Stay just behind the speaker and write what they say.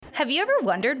Have you ever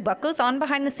wondered what goes on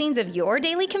behind the scenes of your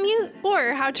daily commute?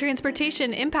 Or how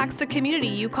transportation impacts the community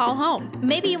you call home?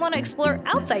 Maybe you want to explore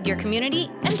outside your community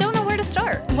and don't know where to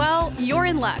start. Well, you're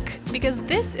in luck, because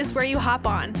this is where you hop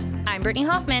on. I'm Brittany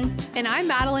Hoffman. And I'm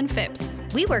Madeline Phipps.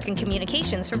 We work in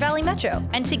communications for Valley Metro,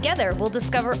 and together we'll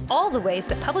discover all the ways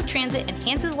that public transit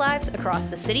enhances lives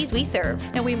across the cities we serve.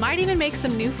 And we might even make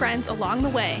some new friends along the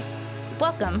way.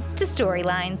 Welcome to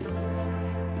Storylines.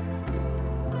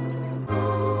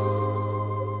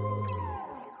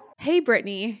 Hey,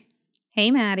 Brittany.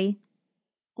 Hey, Maddie.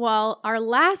 Well, our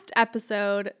last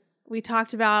episode, we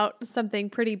talked about something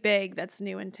pretty big that's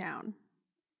new in town.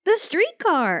 The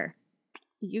streetcar.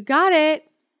 You got it.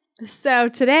 So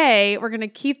today, we're going to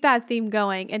keep that theme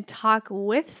going and talk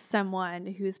with someone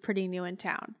who's pretty new in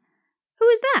town. Who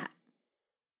is that?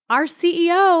 Our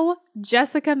CEO,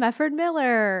 Jessica Mefford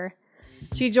Miller.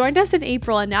 She joined us in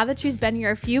April, and now that she's been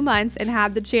here a few months and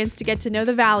had the chance to get to know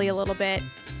the Valley a little bit,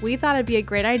 we thought it'd be a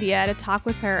great idea to talk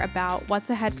with her about what's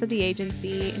ahead for the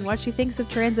agency and what she thinks of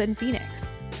transit in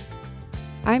Phoenix.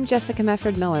 I'm Jessica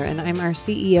Mefford Miller, and I'm our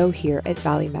CEO here at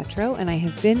Valley Metro, and I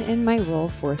have been in my role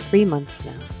for 3 months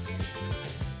now.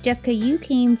 Jessica, you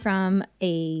came from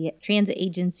a transit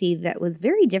agency that was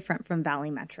very different from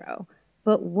Valley Metro,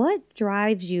 but what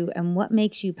drives you and what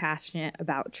makes you passionate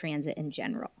about transit in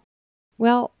general?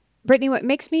 Well, Brittany, what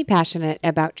makes me passionate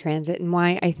about transit and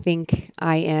why I think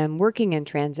I am working in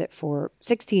transit for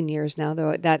 16 years now,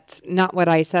 though that's not what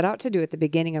I set out to do at the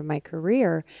beginning of my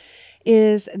career,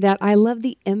 is that I love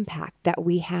the impact that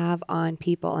we have on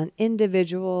people, on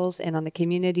individuals, and on the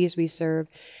communities we serve.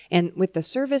 And with the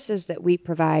services that we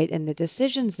provide and the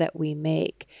decisions that we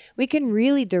make, we can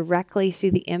really directly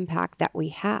see the impact that we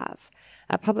have.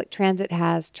 Public transit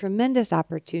has tremendous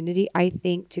opportunity, I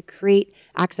think, to create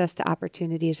access to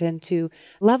opportunities and to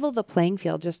level the playing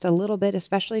field just a little bit,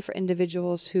 especially for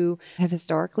individuals who have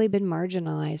historically been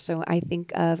marginalized. So I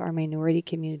think of our minority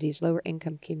communities, lower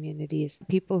income communities,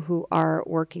 people who are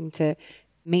working to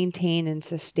maintain and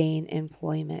sustain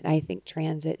employment. I think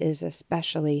transit is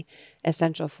especially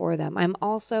essential for them. I'm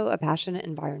also a passionate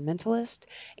environmentalist,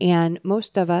 and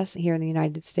most of us here in the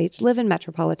United States live in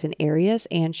metropolitan areas,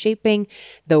 and shaping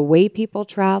the way people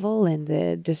travel and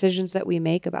the decisions that we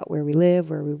make about where we live,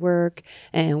 where we work,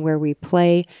 and where we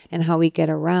play, and how we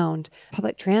get around.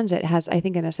 Public transit has, I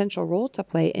think, an essential role to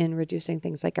play in reducing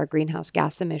things like our greenhouse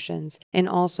gas emissions and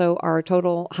also our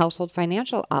total household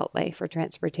financial outlay for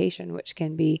transportation, which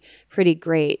can be pretty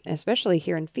great, especially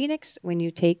here in Phoenix. When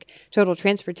you take total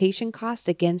transportation cost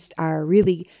against our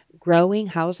really growing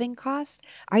housing costs,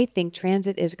 I think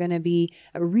transit is going to be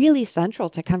really central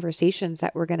to conversations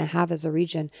that we're going to have as a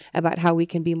region about how we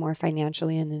can be more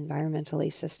financially and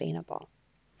environmentally sustainable.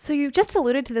 So you just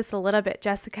alluded to this a little bit,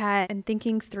 Jessica, and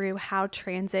thinking through how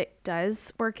transit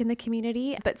does work in the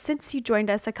community. But since you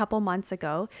joined us a couple months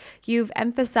ago, you've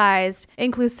emphasized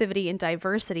inclusivity and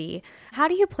diversity. How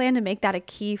do you plan to make that a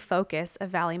key focus of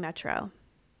Valley Metro?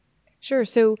 Sure.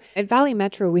 So at Valley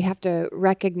Metro, we have to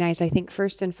recognize, I think,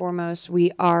 first and foremost,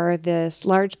 we are this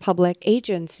large public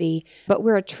agency, but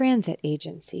we're a transit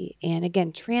agency. And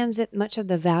again, transit, much of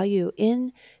the value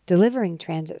in delivering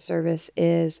transit service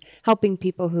is helping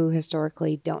people who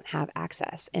historically don't have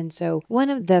access. And so one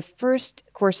of the first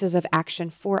courses of action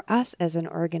for us as an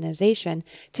organization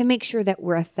to make sure that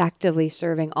we're effectively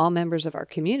serving all members of our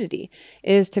community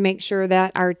is to make sure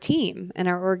that our team and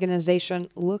our organization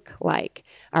look like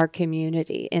our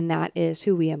community, and that is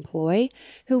who we employ,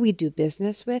 who we do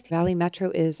business with. Valley Metro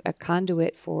is a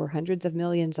conduit for hundreds of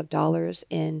millions of dollars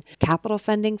in capital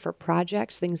funding for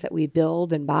projects, things that we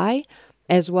build and buy,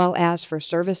 as well as for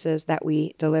services that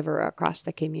we deliver across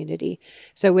the community.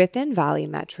 So within Valley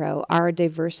Metro, our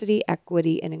diversity,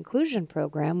 equity, and inclusion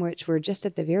program, which we're just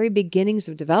at the very beginnings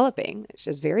of developing, which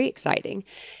is very exciting,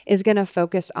 is going to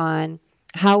focus on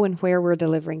how and where we're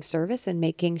delivering service and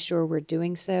making sure we're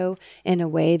doing so in a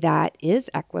way that is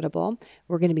equitable.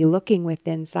 We're going to be looking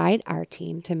within inside our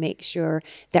team to make sure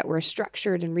that we're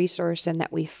structured and resourced and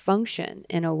that we function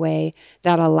in a way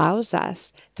that allows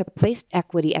us to place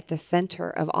equity at the center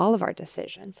of all of our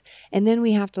decisions. And then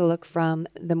we have to look from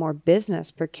the more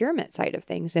business procurement side of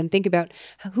things and think about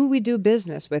who we do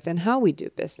business with and how we do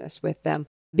business with them.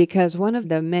 Because one of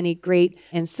the many great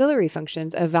ancillary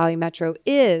functions of Valley Metro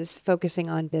is focusing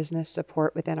on business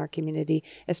support within our community,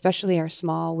 especially our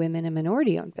small women and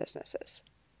minority-owned businesses.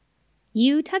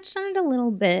 You touched on it a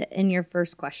little bit in your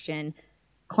first question.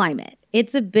 Climate.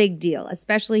 It's a big deal,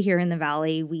 especially here in the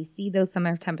Valley. We see those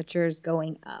summer temperatures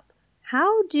going up.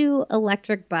 How do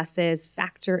electric buses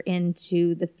factor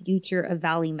into the future of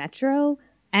Valley Metro?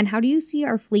 And how do you see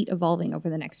our fleet evolving over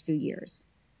the next few years?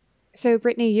 So,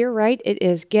 Brittany, you're right. It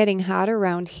is getting hot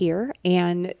around here,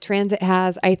 and transit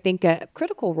has, I think, a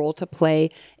critical role to play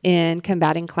in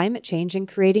combating climate change and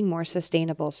creating more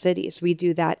sustainable cities. We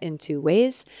do that in two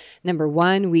ways. Number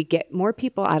one, we get more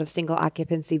people out of single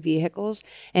occupancy vehicles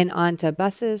and onto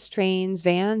buses, trains,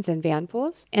 vans, and van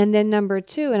pools. And then number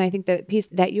two, and I think the piece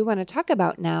that you want to talk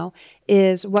about now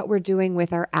is what we're doing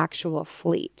with our actual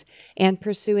fleet. And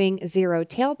pursuing zero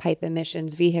tailpipe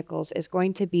emissions vehicles is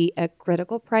going to be a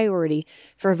critical priority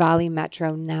for Valley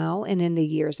Metro now and in the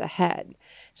years ahead.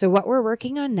 So, what we're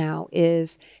working on now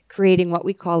is creating what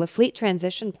we call a fleet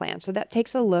transition plan. So, that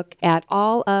takes a look at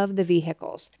all of the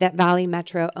vehicles that Valley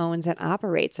Metro owns and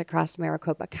operates across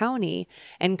Maricopa County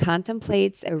and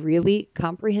contemplates a really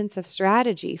comprehensive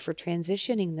strategy for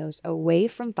transitioning those away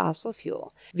from fossil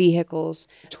fuel vehicles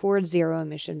towards zero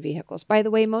emission vehicles. By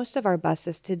the way, most of our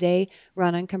buses today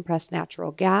run on compressed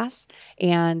natural gas,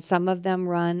 and some of them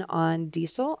run on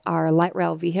diesel. Our light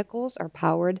rail vehicles are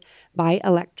powered by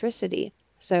electricity.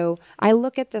 So I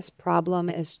look at this problem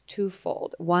as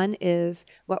twofold. One is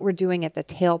what we're doing at the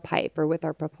tailpipe or with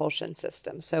our propulsion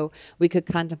system. So we could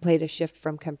contemplate a shift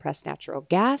from compressed natural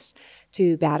gas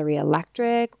to battery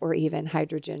electric or even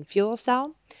hydrogen fuel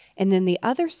cell. And then the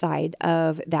other side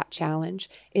of that challenge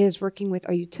is working with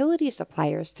our utility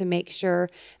suppliers to make sure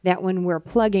that when we're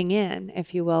plugging in,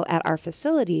 if you will, at our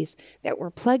facilities, that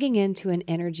we're plugging into an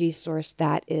energy source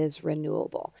that is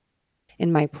renewable.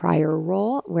 In my prior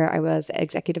role, where I was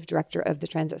executive director of the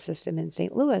transit system in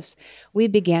St. Louis, we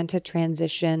began to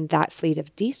transition that fleet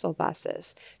of diesel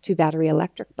buses to battery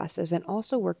electric buses and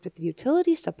also worked with the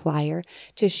utility supplier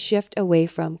to shift away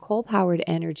from coal-powered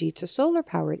energy to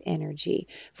solar-powered energy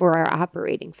for our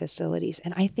operating facilities.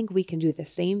 And I think we can do the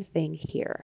same thing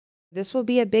here. This will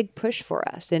be a big push for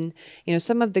us. And,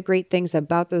 some of the great things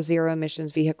about those zero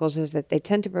emissions vehicles is that they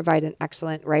tend to provide an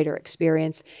excellent rider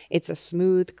experience. It's a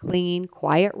smooth, clean,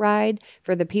 quiet ride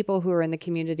for the people who are in the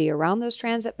community around those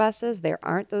transit buses. There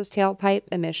aren't those tailpipe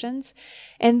emissions.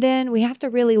 And then we have to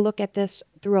really look at this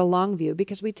through a long view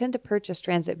because we tend to purchase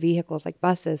transit vehicles like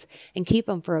buses and keep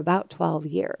them for about 12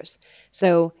 years.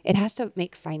 So it has to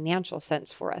make financial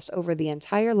sense for us over the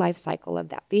entire life cycle of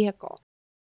that vehicle.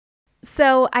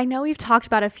 So I know we've talked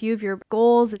about a few of your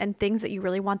goals and things that you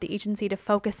really want the agency to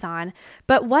focus on,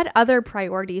 but what other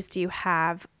priorities do you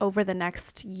have over the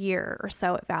next year or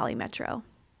so at Valley Metro?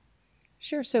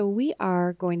 Sure. So we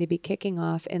are going to be kicking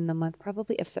off in the month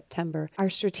probably of September our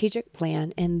strategic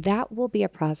plan, and that will be a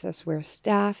process where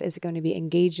staff is going to be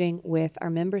engaging with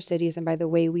our member cities. And by the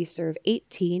way, we serve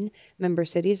 18 member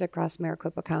cities across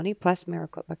Maricopa County, plus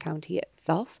Maricopa County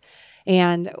itself,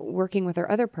 and working with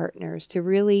our other partners to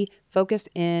really focus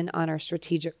in on our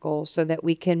strategic goals so that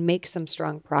we can make some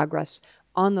strong progress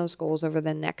on those goals over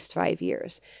the next 5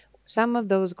 years. Some of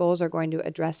those goals are going to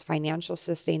address financial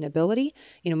sustainability.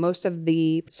 Most of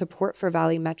the support for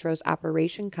Valley Metro's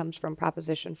operation comes from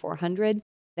Proposition 400.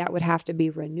 That would have to be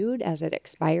renewed as it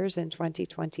expires in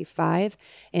 2025.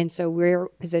 And so we're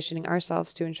positioning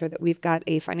ourselves to ensure that we've got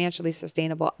a financially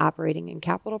sustainable operating and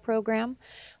capital program.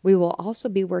 We will also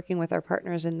be working with our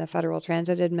partners in the Federal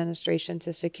Transit Administration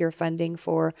to secure funding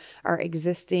for our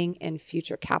existing and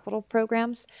future capital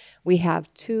programs. We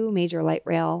have 2 major light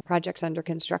rail projects under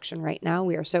construction right now.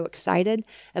 We are so excited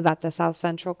about the South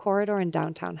Central Corridor and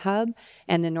Downtown Hub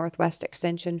and the Northwest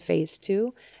Extension Phase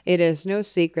 2. It is no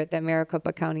secret that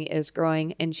Maricopa County is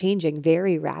growing and changing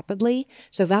very rapidly,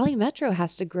 so Valley Metro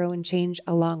has to grow and change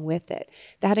along with it.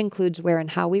 That includes where and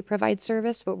how we provide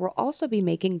service, but we'll also be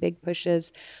making big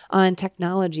pushes on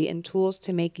technology and tools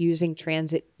to make using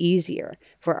transit easier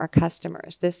for our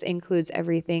customers. This includes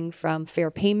everything from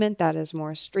fare payment that is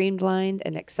more streamlined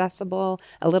and accessible,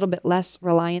 a little bit less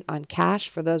reliant on cash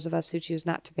for those of us who choose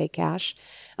not to pay cash,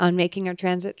 on making our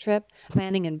transit trip.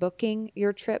 Planning and booking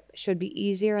your trip should be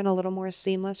easier and a little more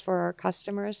seamless for our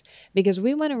customers because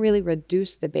we want to really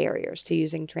reduce the barriers to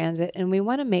using transit, and we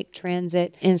want to make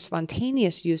transit and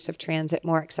spontaneous use of transit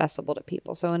more accessible to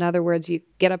people. So in other words, you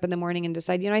get up in the morning and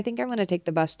decide, I think I'm going to take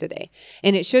the bus today.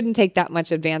 And it shouldn't take that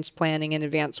much advanced planning and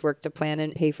advanced work to plan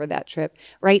and pay for that trip.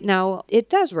 Right now, it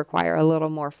does require a little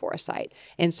more foresight.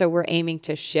 And so we're aiming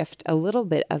to shift a little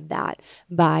bit of that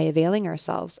by availing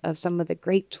ourselves of some of the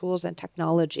great tools and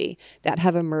technology that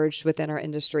have emerged within our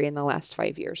industry in the last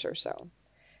 5 years or so.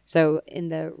 So in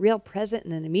the real present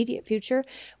and an immediate future,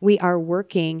 we are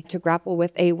working to grapple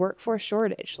with a workforce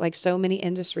shortage like so many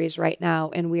industries right now,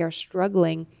 and we are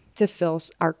struggling to fill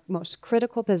our most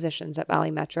critical positions at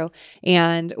Valley Metro.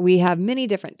 And we have many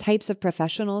different types of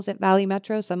professionals at Valley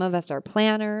Metro. Some of us are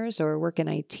planners or work in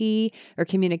IT or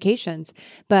communications,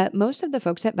 but most of the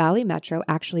folks at Valley Metro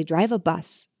actually drive a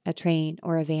bus a train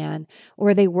or a van,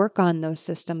 or they work on those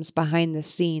systems behind the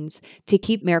scenes to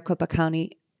keep Maricopa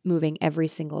County moving every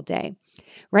single day.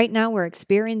 Right now, we're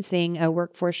experiencing a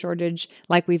workforce shortage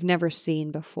like we've never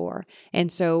seen before.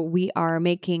 And so we are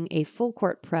making a full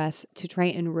court press to try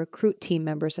and recruit team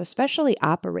members, especially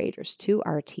operators, to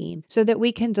our team so that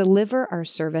we can deliver our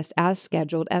service as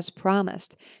scheduled, as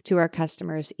promised to our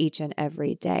customers each and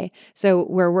every day. So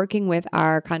we're working with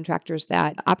our contractors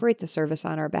that operate the service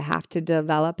on our behalf to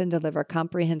develop and deliver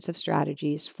comprehensive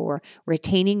strategies for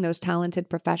retaining those talented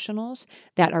professionals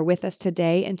that are with us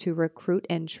today and to recruit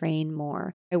and train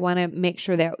more. I want to make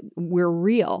sure that we're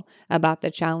real about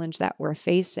the challenge that we're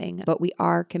facing, but we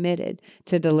are committed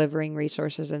to delivering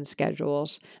resources and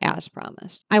schedules as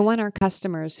promised. I want our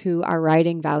customers who are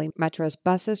riding Valley Metro's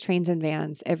buses, trains, and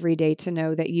vans every day to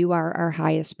know that you are our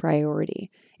highest priority.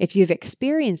 If you've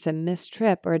experienced a missed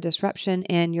trip or a disruption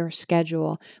in your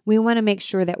schedule, we want to make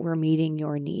sure that we're meeting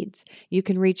your needs. You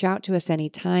can reach out to us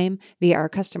anytime via our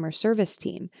customer service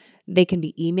team. They can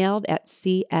be emailed at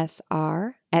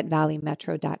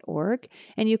csr@valleymetro.org,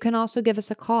 and you can also give us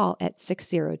a call at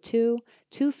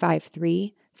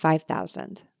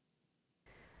 602-253-5000.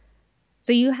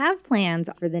 So you have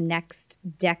plans for the next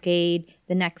decade,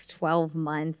 the next 12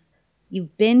 months.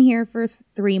 You've been here for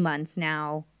 3 months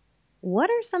now.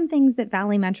 What are some things that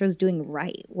Valley Metro is doing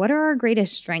right? What are our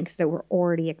greatest strengths that we're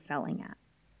already excelling at?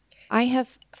 I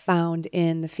have found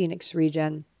in the Phoenix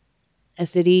region a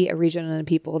city, a region, and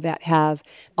people that have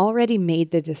already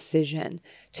made the decision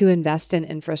to invest in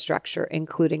infrastructure,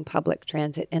 including public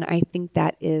transit. And I think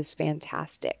that is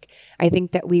fantastic. I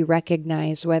think that we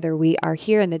recognize whether we are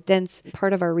here in the dense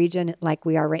part of our region, like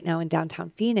we are right now in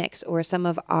downtown Phoenix, or some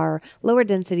of our lower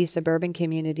density suburban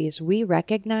communities, we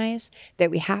recognize that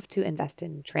we have to invest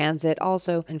in transit,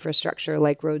 also infrastructure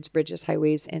like roads, bridges,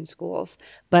 highways, and schools.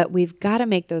 But we've got to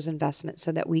make those investments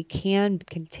so that we can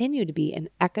continue to be an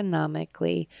economically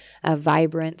a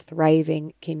vibrant,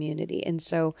 thriving community. And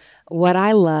so what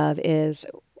I love is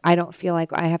I don't feel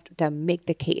like I have to make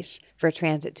the case for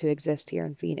transit to exist here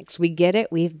in Phoenix. We get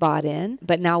it. We've bought in,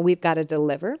 but now we've got to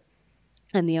deliver.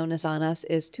 And the onus on us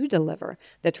is to deliver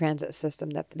the transit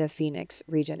system that the Phoenix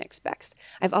region expects.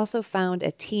 I've also found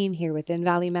a team here within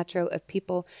Valley Metro of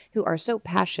people who are so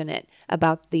passionate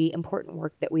about the important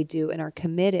work that we do and are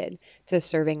committed to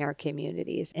serving our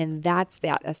communities. And that's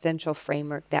that essential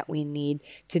framework that we need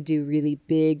to do really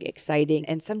big, exciting,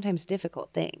 and sometimes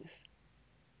difficult things.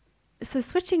 So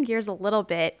switching gears a little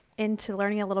bit into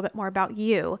learning a little bit more about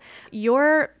you,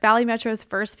 you're Valley Metro's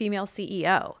first female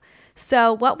CEO.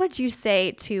 So what would you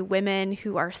say to women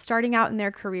who are starting out in their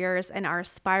careers and are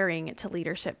aspiring to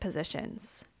leadership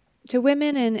positions? To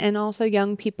women and also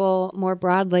young people more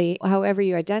broadly, however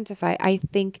you identify, I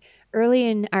think early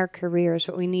in our careers,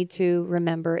 what we need to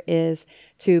remember is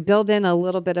to build in a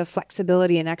little bit of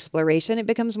flexibility and exploration. It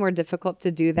becomes more difficult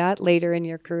to do that later in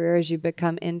your career as you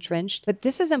become entrenched. But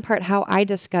this is in part how I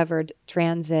discovered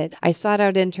transit. I sought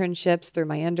out internships through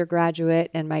my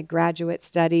undergraduate and my graduate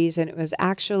studies, and it was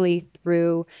actually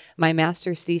through my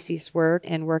master's thesis work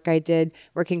and work I did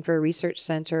working for a research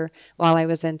center while I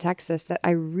was in Texas that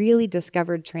I really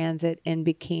discovered transit and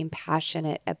became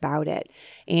passionate about it.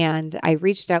 And I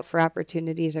reached out for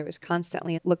opportunities. I was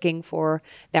constantly looking for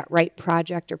that right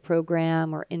project or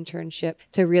program or internship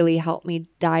to really help me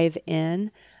dive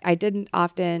in. I didn't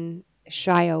often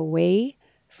shy away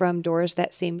from doors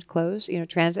that seemed closed. You know,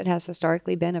 transit has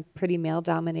historically been a pretty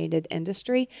male-dominated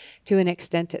industry. To an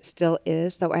extent, it still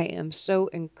is, though I am so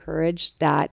encouraged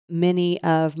that many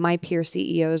of my peer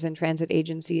CEOs and transit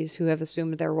agencies who have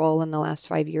assumed their role in the last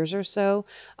 5 years or so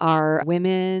are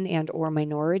women and or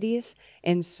minorities.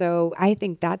 And so I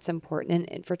think that's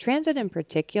important. And for transit in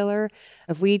particular,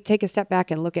 if we take a step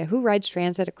back and look at who rides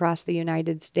transit across the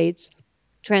United States,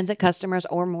 transit customers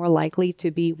are more likely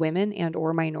to be women and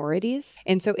or minorities.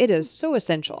 And so it is so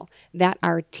essential that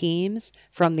our teams,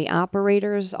 from the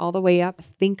operators all the way up,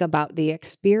 think about the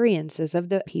experiences of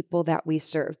the people that we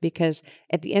serve, because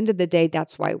at the end of the day,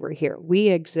 that's why we're here. We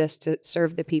exist to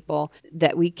serve the people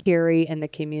that we carry in the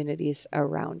communities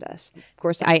around us. Of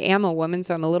course, I am a woman,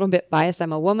 so I'm a little bit biased.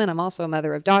 I'm a woman. I'm also a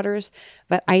mother of daughters,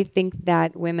 but I think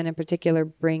that women in particular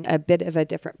bring a bit of a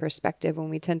different perspective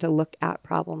when we tend to look at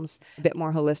problems a bit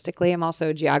more holistically. I'm also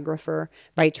a geographer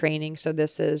by training, so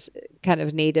this is kind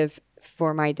of native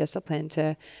for my discipline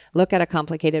to look at a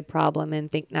complicated problem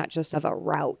and think not just of a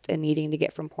route and needing to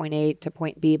get from point A to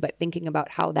point B, but thinking about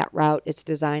how that route, its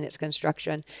design, its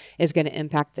construction is going to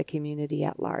impact the community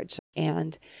at large.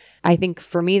 And I think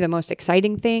for me, the most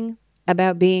exciting thing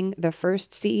about being the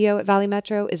first CEO at Valley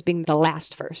Metro is being the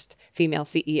last first female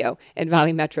CEO at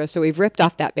Valley Metro. So we've ripped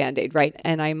off that Band-Aid, right?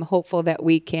 And I'm hopeful that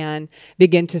we can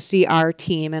begin to see our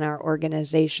team and our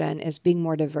organization as being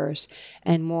more diverse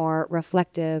and more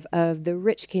reflective of the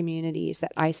rich communities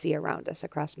that I see around us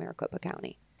across Maricopa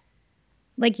County.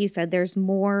 Like you said, there's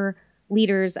more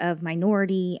leaders of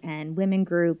minority and women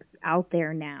groups out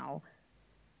there now.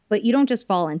 But you don't just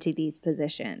fall into these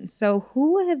positions. So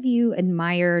who have you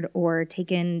admired or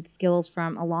taken skills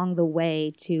from along the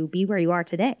way to be where you are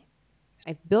today?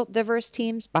 I've built diverse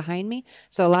teams behind me.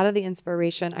 So a lot of the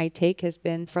inspiration I take has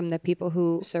been from the people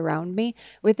who surround me.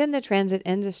 Within the transit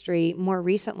industry, more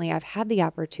recently, I've had the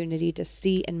opportunity to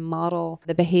see and model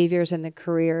the behaviors and the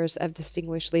careers of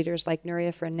distinguished leaders like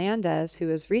Nuria Fernandez, who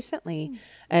is recently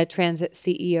a transit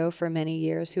CEO for many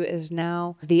years, who is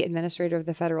now the administrator of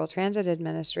the Federal Transit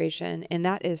Administration. And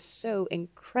that is so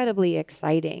incredibly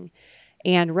exciting.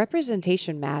 And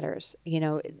representation matters.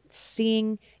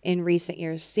 Seeing in recent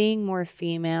years, seeing more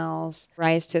females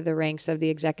rise to the ranks of the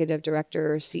executive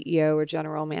director or CEO or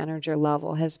general manager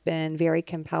level has been very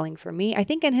compelling for me, I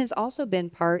think, and has also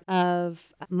been part of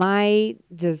my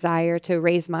desire to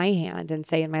raise my hand and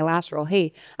say in my last role,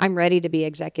 hey, I'm ready to be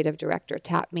executive director,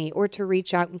 tap me, or to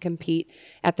reach out and compete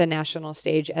at the national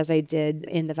stage as I did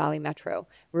in the Valley Metro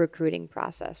recruiting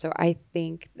process. So I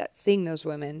think that seeing those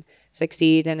women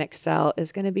succeed and excel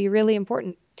is going to be really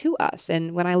important to us.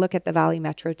 And when I look at the Valley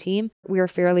Metro team, we are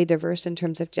fairly diverse in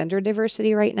terms of gender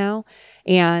diversity right now.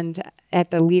 And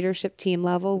at the leadership team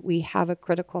level, we have a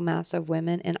critical mass of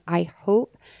women. And I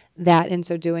hope that in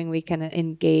so doing, we can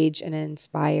engage and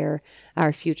inspire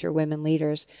our future women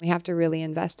leaders. We have to really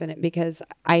invest in it because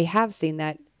I have seen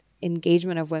that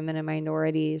engagement of women and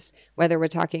minorities, whether we're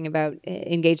talking about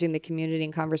engaging the community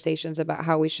in conversations about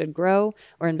how we should grow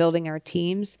or in building our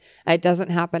teams, it doesn't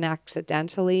happen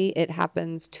accidentally. It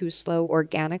happens too slow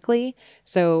organically.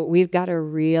 So we've got to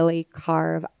really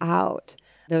carve out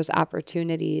those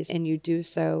opportunities, and you do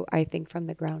so, I think, from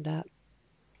the ground up.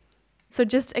 So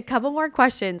just a couple more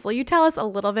questions. Will you tell us a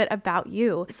little bit about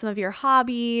you, some of your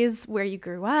hobbies, where you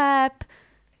grew up?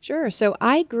 Sure. So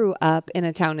I grew up in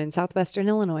a town in southwestern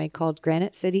Illinois called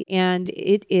Granite City, and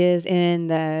it is in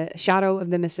the shadow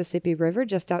of the Mississippi River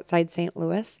just outside St.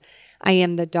 Louis. I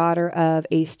am the daughter of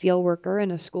a steel worker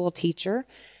and a school teacher.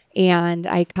 And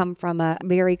I come from a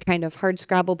very kind of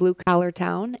hardscrabble blue-collar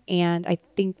town. And I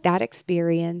think that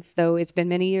experience, though it's been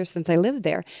many years since I lived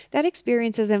there, that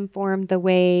experience has informed the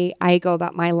way I go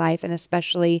about my life and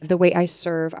especially the way I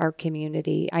serve our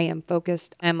community. I'm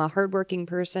a hardworking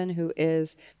person who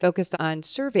is focused on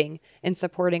serving and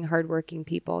supporting hardworking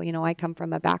people. I come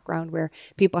from a background where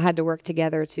people had to work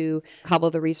together to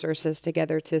cobble the resources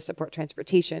together to support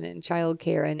transportation and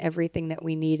childcare and everything that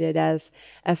we needed as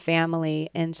a family.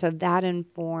 And so that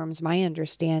informs my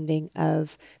understanding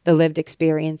of the lived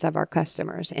experience of our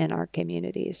customers and our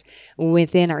communities.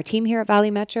 Within our team here at Valley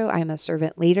Metro, I'm a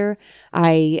servant leader.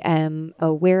 I am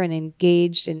aware and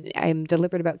engaged, and I'm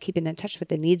deliberate about keeping in touch with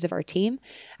the needs of our team.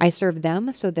 I serve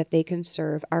them so that they can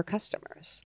serve our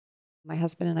customers. My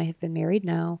husband and I have been married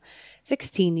now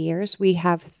 16 years. We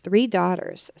have 3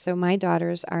 daughters. So my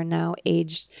daughters are now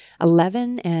aged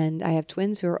 11, and I have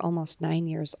twins who are almost 9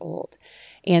 years old.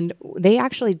 And they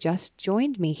actually just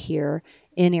joined me here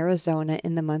in Arizona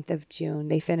in the month of June.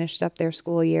 They finished up their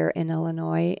school year in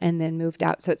Illinois and then moved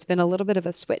out. So it's been a little bit of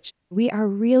a switch. We are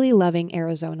really loving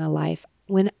Arizona life.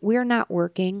 When we're not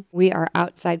working, we are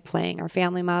outside playing. Our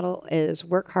family model is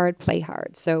work hard, play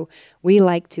hard. So we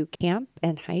like to camp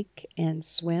and hike and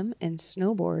swim and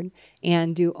snowboard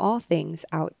and do all things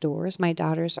outdoors. My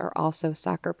daughters are also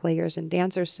soccer players and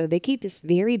dancers, so they keep us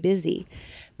very busy.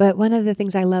 But one of the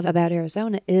things I love about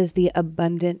Arizona is the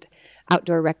abundant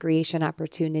outdoor recreation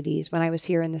opportunities. When I was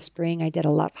here in the spring, I did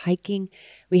a lot of hiking.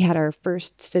 We had our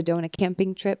first Sedona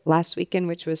camping trip last weekend,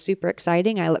 which was super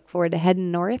exciting. I look forward to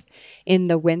heading north in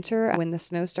the winter when the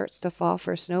snow starts to fall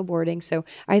for snowboarding. So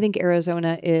I think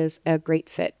Arizona is a great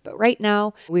fit. But right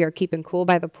now, we are keeping cool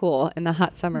by the pool in the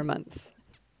hot summer months.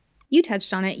 You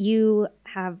touched on it. You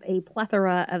have a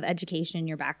plethora of education in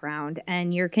your background,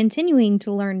 and you're continuing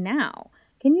to learn now.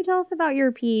 Can you tell us about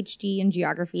your PhD in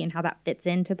geography and how that fits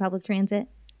into public transit?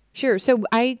 Sure. So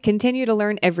I continue to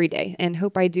learn every day and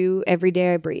hope I do every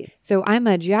day I breathe. So I'm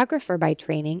a geographer by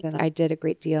training, and I did a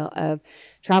great deal of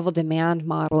travel demand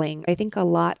modeling. I think a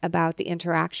lot about the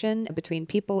interaction between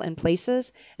people and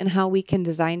places and how we can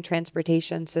design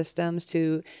transportation systems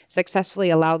to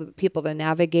successfully allow the people to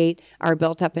navigate our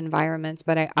built up environments.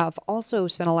 But I've also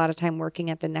spent a lot of time working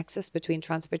at the nexus between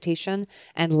transportation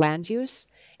and land use.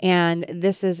 And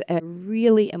this is a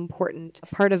really important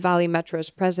part of Valley Metro's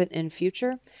present and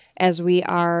future as we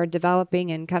are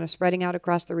developing and kind of spreading out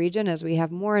across the region. As we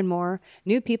have more and more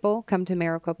new people come to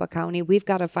Maricopa County, we've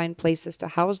got to find places to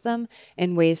house them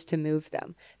and ways to move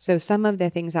them. So some of the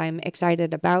things I'm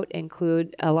excited about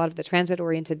include a lot of the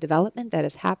transit-oriented development that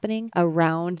is happening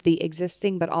around the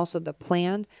existing but also the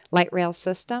planned light rail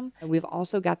system. We've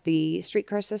also got the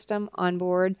streetcar system on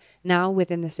board now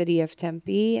within the city of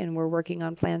Tempe, and we're working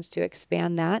on plans to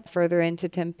expand that further into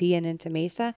Tempe and into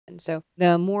Mesa. And so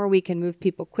the more we can move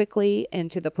people quickly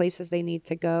into the places they need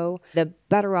to go, the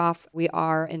better off we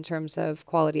are in terms of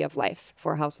quality of life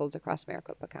for households across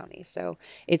Maricopa County. So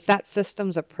it's that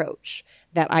systems approach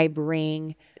that I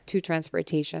bring to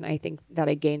transportation, I think, that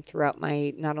I gained throughout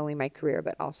not only my career,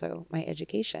 but also my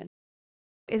education.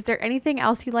 Is there anything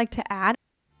else you'd like to add?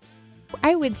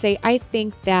 I would say I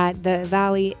think that the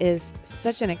Valley is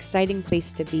such an exciting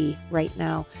place to be right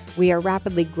now. We are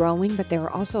rapidly growing, but there are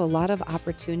also a lot of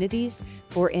opportunities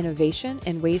for innovation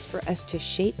and ways for us to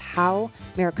shape how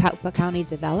Maricopa County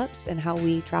develops and how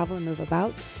we travel and move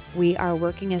about. We are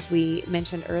working, as we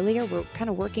mentioned earlier, we're kind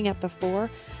of working at the fore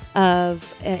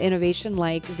of innovation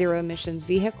like zero emissions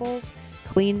vehicles,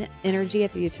 clean energy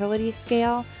at the utility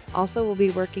scale. Also, we'll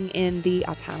be working in the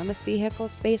autonomous vehicle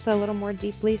space a little more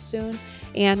deeply soon.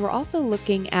 And we're also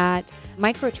looking at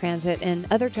microtransit and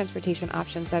other transportation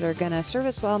options that are going to serve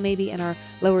us well maybe in our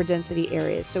lower density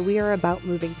areas. So we are about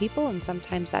moving people, and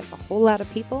sometimes that's a whole lot of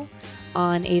people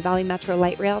on a Valley Metro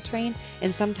light rail train,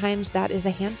 and sometimes that is a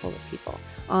handful of people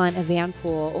on a van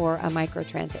pool or a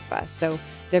microtransit bus. So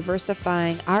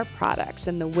diversifying our products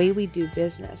and the way we do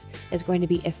business is going to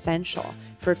be essential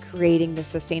for creating the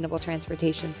sustainable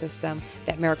transportation system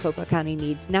that Maricopa County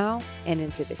needs now and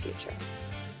into the future.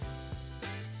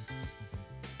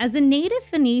 As a native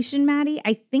Phoenician, Maddie,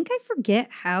 I think I forget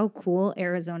how cool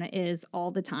Arizona is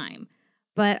all the time.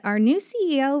 But our new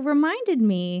CEO reminded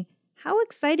me how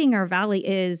exciting our valley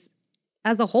is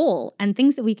as a whole and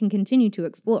things that we can continue to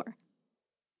explore.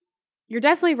 You're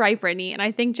definitely right, Brittany. And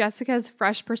I think Jessica's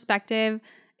fresh perspective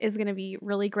is going to be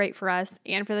really great for us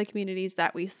and for the communities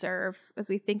that we serve as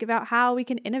we think about how we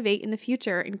can innovate in the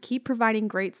future and keep providing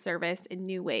great service in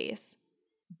new ways.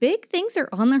 Big things are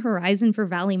on the horizon for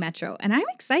Valley Metro, and I'm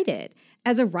excited.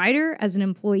 As a rider, as an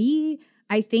employee,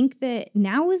 I think that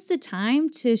now is the time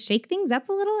to shake things up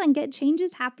a little and get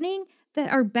changes happening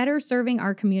that are better serving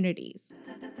our communities.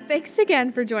 Thanks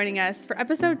again for joining us for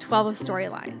episode 12 of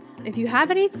Storylines. If you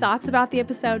have any thoughts about the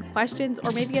episode, questions,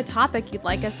 or maybe a topic you'd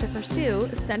like us to pursue,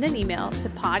 send an email to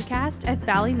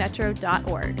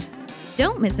podcast@valleymetro.org.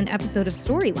 Don't miss an episode of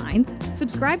Storylines.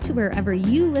 Subscribe to wherever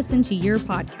you listen to your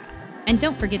podcast. And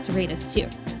don't forget to rate us too.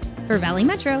 For Valley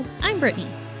Metro, I'm Brittany.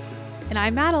 And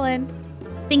I'm Madeline.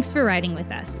 Thanks for riding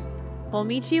with us. We'll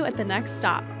meet you at the next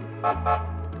stop.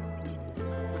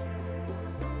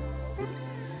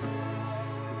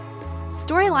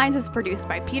 Storylines is produced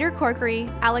by Peter Corkery,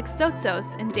 Alex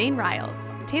Zotzos, and Dane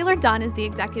Riles. Taylor Dunn is the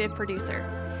executive producer.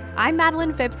 I'm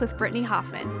Madeline Phipps with Brittany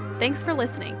Hoffman. Thanks for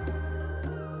listening.